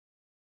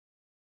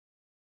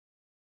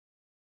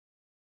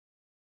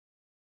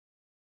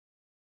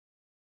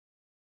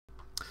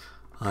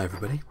Hi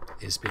everybody,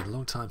 it's been a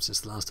long time since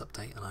the last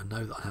update and I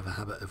know that I have a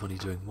habit of only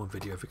doing one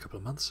video every couple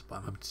of months, but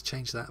I'm hoping to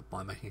change that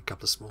by making a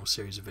couple of small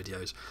series of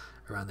videos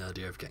around the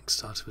idea of getting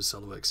started with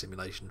Solidworks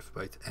Simulation for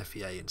both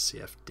FEA and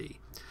CFD.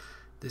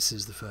 This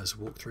is the first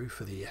walkthrough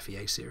for the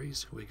FEA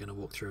series. We're going to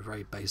walk through a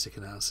very basic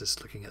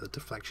analysis looking at the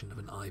deflection of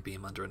an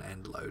I-beam under an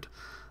end load.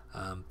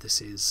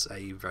 This is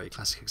a very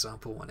classic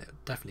example and it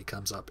definitely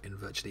comes up in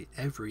virtually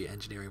every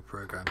engineering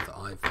program that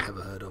I've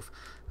ever heard of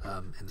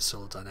in the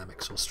solid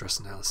dynamics or stress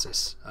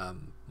analysis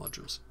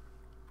modules.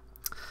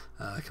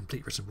 A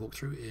complete written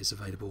walkthrough is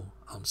available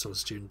on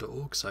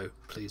solidstudent.org, so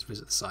please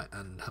visit the site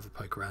and have a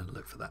poke around and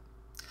look for that.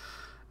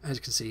 As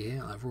you can see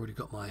here, I've already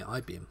got my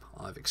I-beam.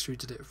 I've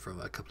extruded it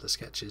from a couple of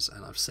sketches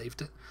and I've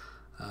saved it.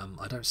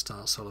 I don't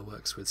start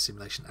SolidWorks with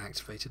simulation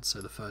activated,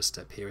 so the first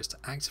step here is to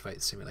activate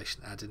the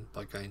simulation add-in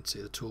by going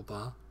to the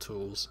toolbar,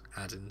 tools,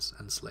 add-ins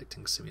and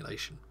selecting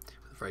simulation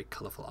with a very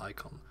colourful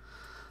icon.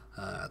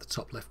 At the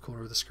top left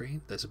corner of the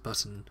screen there's a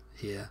button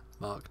here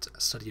marked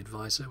Study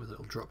Advisor with a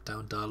little drop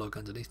down dialog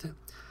underneath it.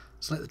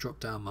 Select the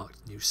drop down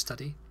marked New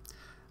Study.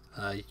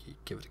 You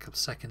give it a couple of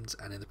seconds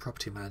and in the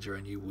Property Manager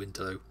a new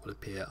window will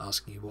appear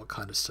asking you what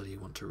kind of study you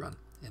want to run.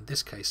 In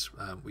this case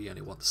we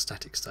only want the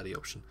static study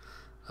option,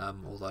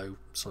 although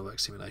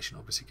SolidWorks Simulation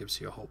obviously gives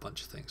you a whole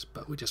bunch of things,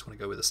 but we just want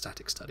to go with a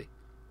static study.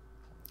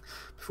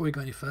 Before we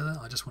go any further,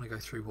 I just want to go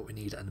through what we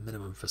need at a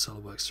minimum for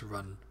SolidWorks to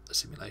run a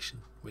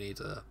simulation. We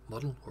need a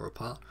model or a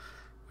part,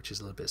 which is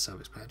a little bit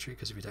self-explanatory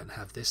because if you don't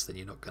have this then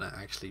you're not going to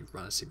actually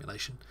run a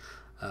simulation.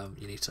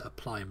 You need to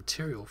apply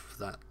material for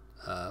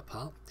that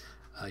part,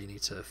 you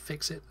need to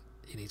fix it,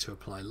 you need to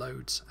apply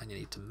loads, and you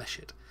need to mesh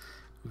it.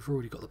 We've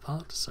already got the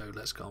part, so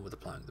let's go on with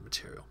applying the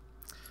material.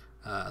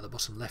 At the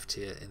bottom left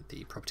here in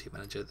the Property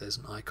Manager there's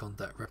an icon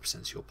that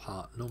represents your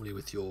part, normally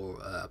with your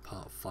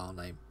part file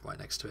name right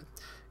next to it.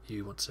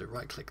 You want to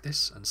right click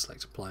this and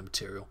select Apply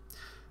Material.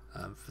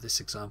 For this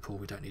example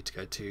we don't need to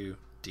go too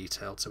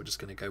detailed, so we're just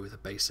going to go with a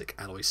basic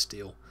alloy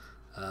steel,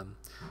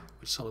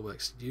 which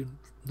SolidWorks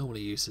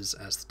normally uses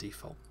as the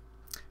default.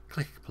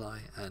 Click Apply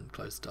and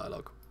close the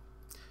dialog.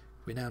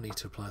 We now need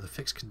to apply the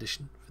fixed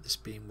condition for this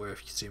beam, we're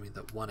assuming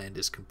that one end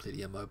is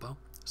completely immobile,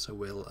 so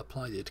we'll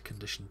apply the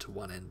condition to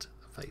one end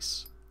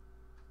face.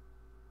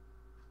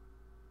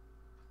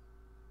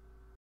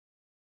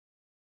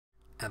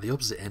 At the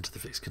opposite end of the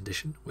fixed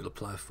condition we'll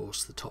apply a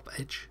force to the top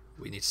edge.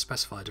 We need to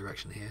specify a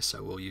direction here,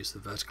 so we'll use the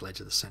vertical edge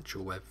of the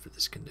central web for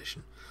this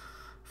condition.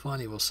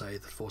 Finally we'll say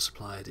the force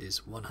applied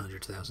is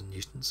 100,000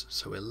 newtons,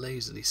 so we're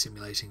lazily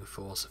simulating a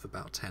force of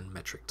about 10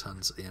 metric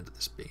tons at the end of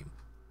this beam.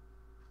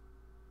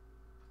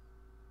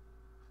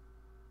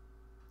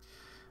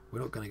 We're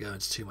not going to go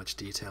into too much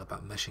detail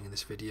about meshing in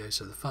this video,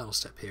 so the final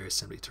step here is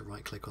simply to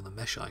right click on the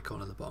mesh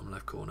icon in the bottom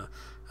left corner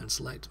and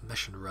select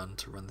Mesh and Run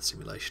to run the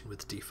simulation with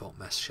the default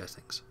mesh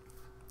settings,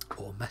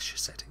 or mesh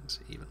settings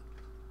even.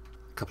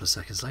 A couple of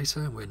seconds later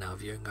and we're now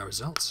viewing our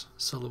results.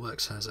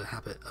 SolidWorks has a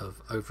habit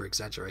of over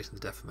exaggerating the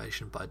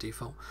deformation by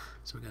default,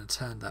 so we're going to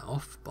turn that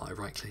off by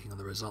right clicking on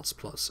the results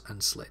plots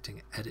and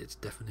selecting Edit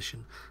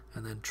Definition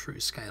and then True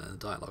Scale in the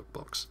dialog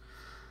box.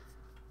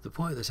 The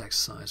point of this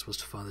exercise was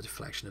to find the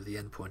deflection of the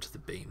endpoint of the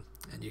beam,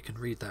 and you can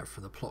read that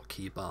from the plot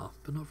key bar,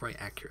 but not very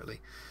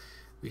accurately.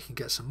 We can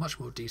get some much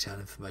more detailed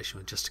information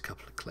with just a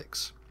couple of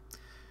clicks.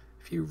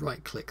 If you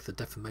right click the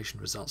deformation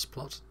results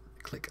plot,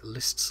 click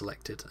List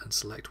Selected and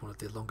select one of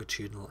the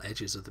longitudinal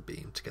edges of the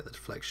beam to get the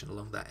deflection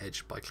along that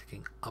edge by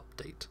clicking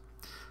Update.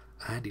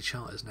 A handy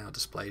chart is now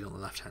displayed on the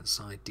left hand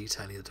side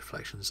detailing the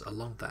deflections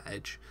along that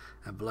edge,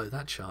 and below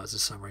that chart is a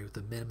summary with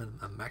the minimum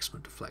and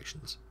maximum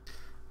deflections.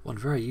 One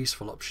very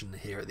useful option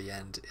here at the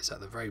end is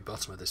at the very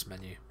bottom of this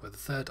menu, where the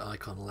third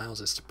icon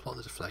allows us to plot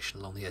the deflection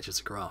along the edge of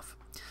the graph.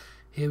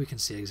 Here we can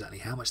see exactly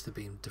how much the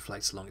beam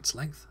deflects along its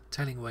length,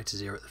 tailing away to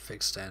zero at the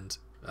fixed end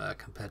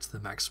compared to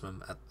the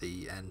maximum at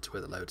the end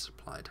where the load is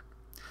applied.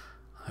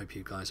 I hope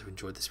you guys have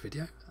enjoyed this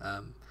video.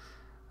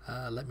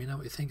 Let me know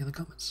what you think in the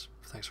comments.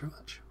 Thanks very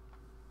much.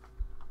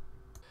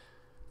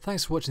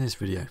 Thanks for watching this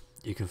video.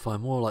 You can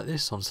find more like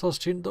this on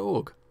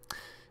solidstudent.org.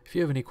 If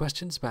you have any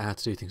questions about how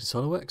to do things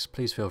in SolidWorks,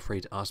 please feel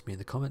free to ask me in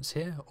the comments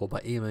here, or by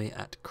emailing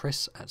at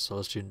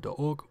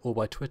chris@solidstudent.org, or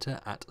by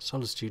Twitter at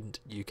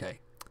solidstudentuk.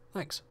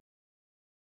 Thanks.